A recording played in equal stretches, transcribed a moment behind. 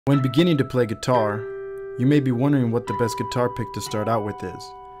When beginning to play guitar, you may be wondering what the best guitar pick to start out with is.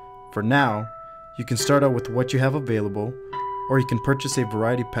 For now, you can start out with what you have available, or you can purchase a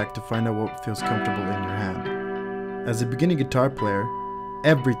variety pack to find out what feels comfortable in your hand. As a beginning guitar player,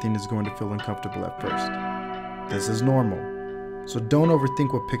 everything is going to feel uncomfortable at first. This is normal, so don't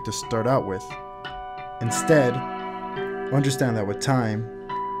overthink what pick to start out with. Instead, understand that with time,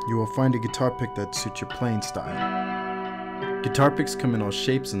 you will find a guitar pick that suits your playing style. Guitar picks come in all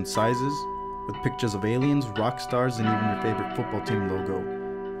shapes and sizes, with pictures of aliens, rock stars, and even your favorite football team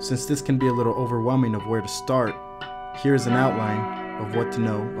logo. Since this can be a little overwhelming of where to start, here is an outline of what to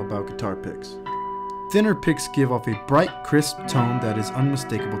know about guitar picks. Thinner picks give off a bright, crisp tone that is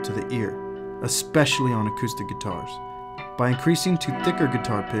unmistakable to the ear, especially on acoustic guitars. By increasing to thicker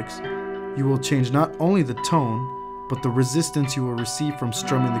guitar picks, you will change not only the tone, but the resistance you will receive from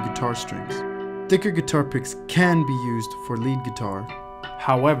strumming the guitar strings. Thicker guitar picks can be used for lead guitar.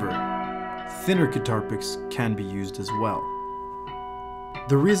 However, thinner guitar picks can be used as well.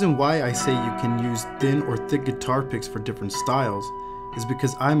 The reason why I say you can use thin or thick guitar picks for different styles is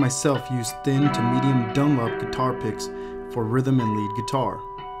because I myself use thin to medium Dunlop guitar picks for rhythm and lead guitar.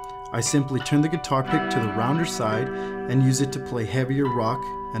 I simply turn the guitar pick to the rounder side and use it to play heavier rock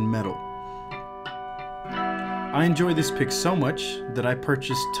and metal. I enjoy this pick so much that I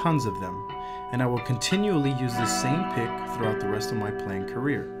purchased tons of them, and I will continually use this same pick throughout the rest of my playing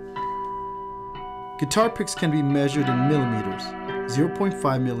career. Guitar picks can be measured in millimeters.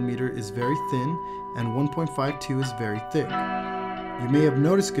 0.5 millimeter is very thin and 1.52 is very thick. You may have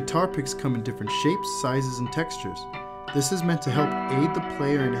noticed guitar picks come in different shapes, sizes, and textures. This is meant to help aid the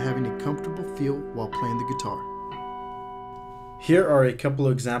player in having a comfortable feel while playing the guitar. Here are a couple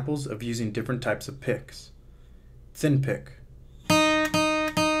of examples of using different types of picks. Thin pick,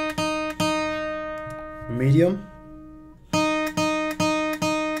 medium,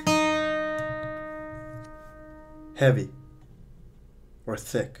 heavy or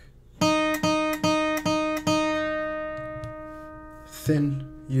thick. Thin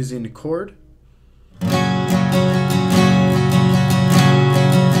using a chord,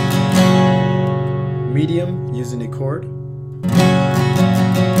 medium using a chord,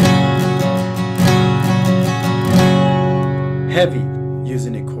 heavy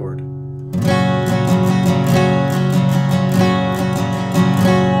using a chord.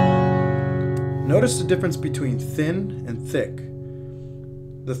 Notice the difference between thin and thick.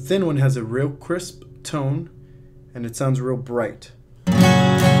 The thin one has a real crisp tone and it sounds real bright.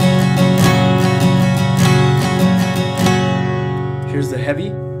 Here's the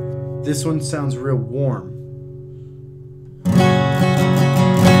heavy. This one sounds real warm.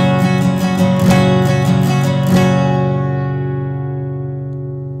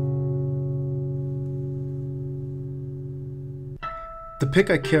 The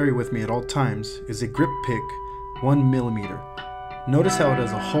pick I carry with me at all times is a grip pick 1 millimeter. Notice how it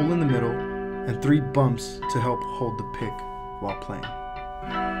has a hole in the middle and 3 bumps to help hold the pick while playing.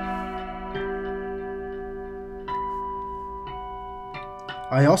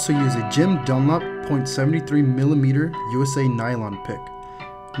 I also use a Jim Dunlop .73 millimeter USA nylon pick.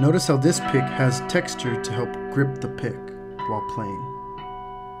 Notice how this pick has texture to help grip the pick while playing.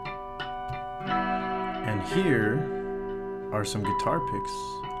 And here are some guitar picks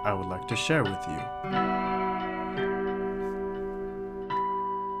I would like to share with you.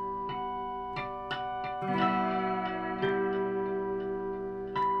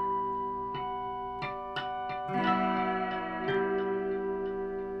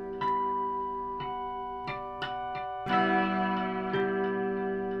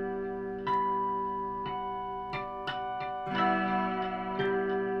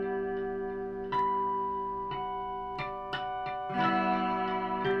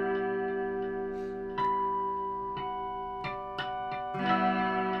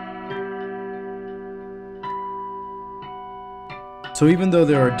 So even though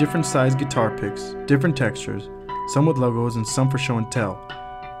there are different sized guitar picks, different textures, some with logos and some for show and tell,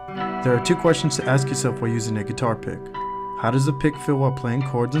 there are 2 questions to ask yourself while using a guitar pick. How does the pick feel while playing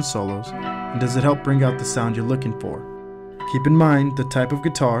chords and solos, and does it help bring out the sound you're looking for? Keep in mind the type of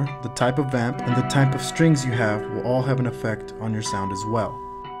guitar, the type of amp, and the type of strings you have will all have an effect on your sound as well.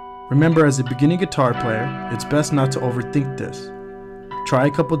 Remember, as a beginning guitar player, it's best not to overthink this. Try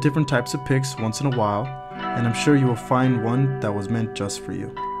a couple different types of picks once in a while, and I'm sure you will find one that was meant just for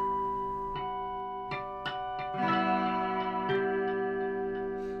you.